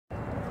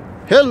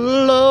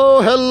Hello,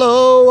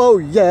 hello, oh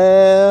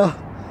yeah.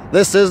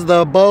 This is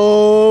the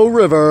Bow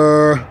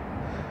River.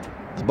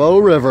 The Bow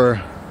River.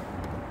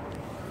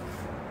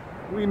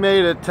 We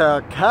made it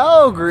to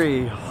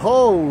Calgary.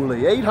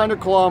 Holy, 800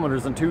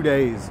 kilometers in 2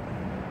 days.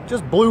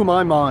 Just blew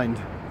my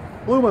mind.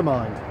 Blew my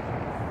mind.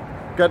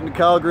 Got into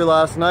Calgary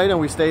last night and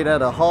we stayed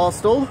at a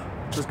hostel.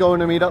 Just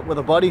going to meet up with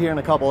a buddy here in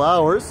a couple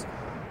hours.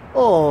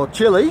 Oh,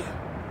 chilly.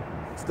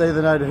 Stay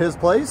the night at his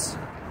place.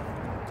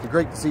 Be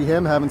great to see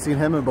him. Haven't seen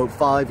him in about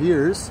 5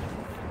 years.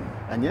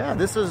 And yeah,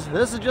 this is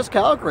just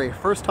Calgary.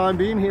 First time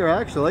being here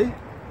actually.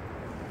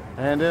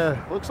 And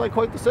looks like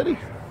quite the city.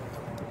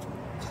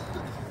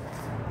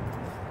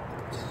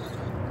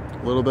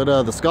 A little bit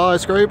of the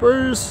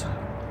skyscrapers.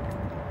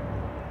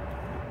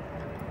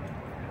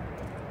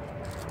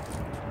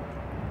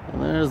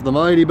 And there's the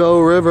mighty Bow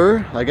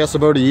River. I guess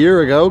about a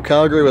year ago,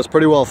 Calgary was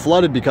pretty well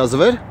flooded because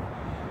of it.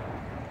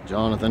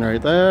 Jonathan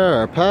right there,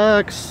 our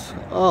packs.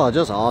 Oh,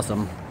 just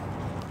awesome.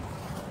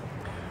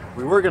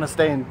 We were going to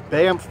stay in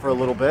Banff for a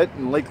little bit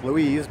in Lake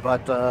Louise,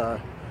 but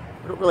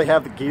we don't really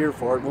have the gear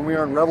for it. When we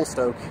were in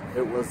Revelstoke,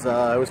 it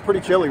was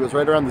pretty chilly. It was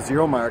right around the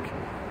 0 mark.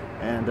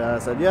 And I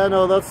said, yeah,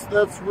 no,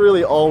 that's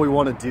really all we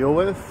want to deal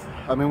with.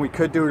 I mean, we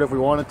could do it if we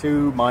wanted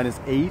to,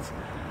 -8,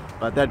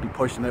 but that'd be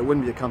pushing it. It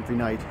wouldn't be a comfy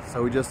night.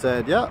 So we just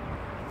said, yeah.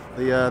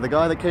 The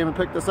guy that came and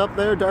picked us up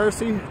there,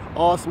 Darcy,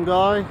 awesome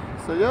guy,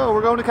 said, yeah,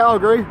 we're going to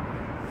Calgary.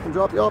 I can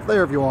drop you off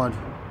there if you want.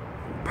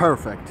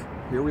 Perfect.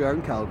 Here we are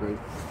in Calgary.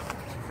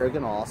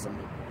 Friggin' awesome.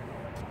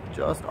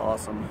 Just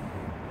awesome.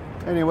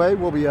 Anyway,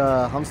 we'll be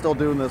I'm still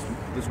doing this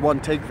one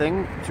take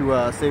thing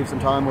to save some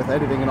time with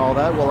editing and all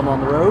that while I'm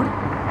on the road.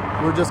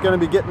 We're just going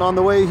to be getting on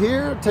the way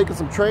here, taking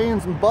some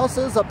trains and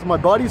buses up to my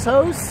buddy's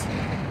house,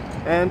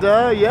 and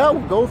yeah,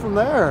 we'll go from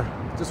there.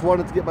 Just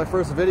wanted to get my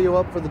first video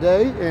up for the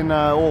day in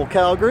old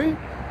Calgary,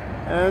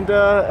 and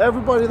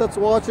everybody that's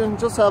watching,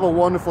 just have a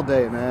wonderful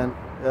day, man.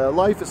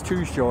 Life is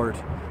too short.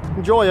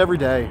 Enjoy every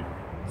day.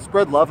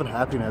 Spread love and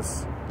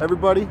happiness.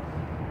 Everybody,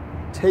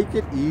 take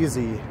it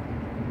easy.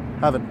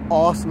 Have an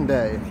awesome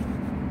day.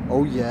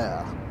 Oh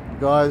yeah.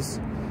 Guys,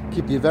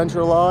 keep the adventure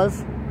alive.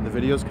 The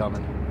video's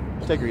coming.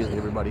 Take it easy,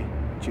 everybody.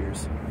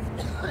 Cheers.